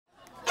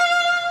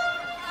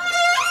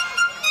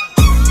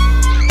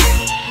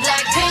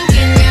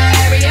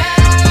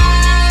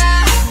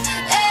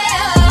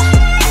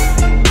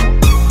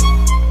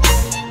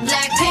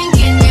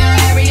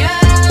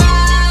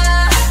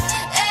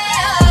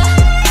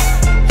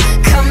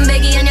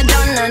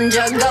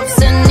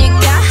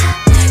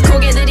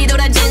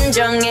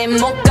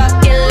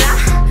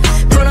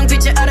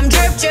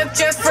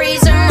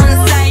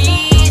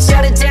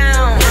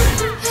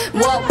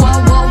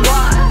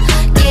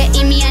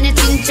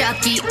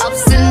생각이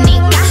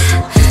없으니까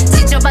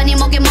지저분이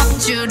목에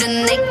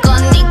먹줄은 내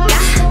거니까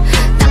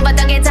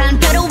땅바닥에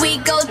단표로 we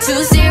go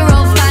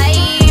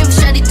 205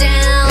 shut it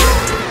down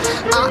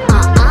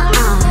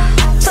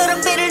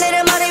소름비를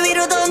내려 머리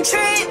위로 don't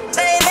trip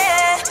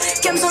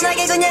baby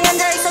겸손하게 그냥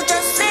앉아있어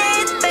just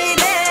sit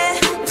baby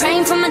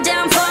praying for my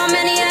downfall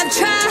many have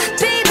tried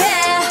baby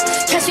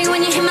catch me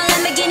when you hit my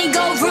Lamborghini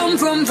go vroom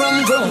vroom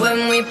vroom vroom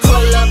when we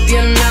pull up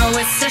you know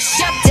it's a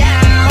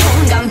shutdown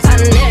간판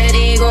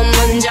내리고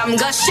문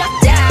잠궈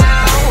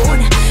shutdown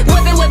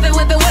whip it whip it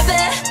whip it whip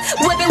it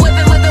whip it whip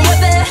it whip it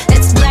whip it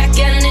it's black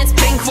and it's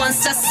pink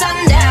once the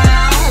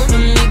sundown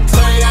when we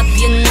pull up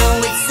you know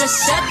it's a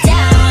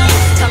shutdown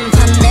간판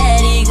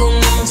내리고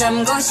문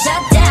잠궈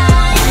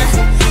shutdown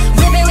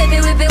whip it whip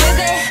it whip it whip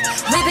it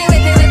whip it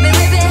whip it whip it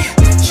whip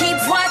it keep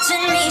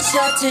watching me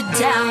shut it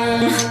down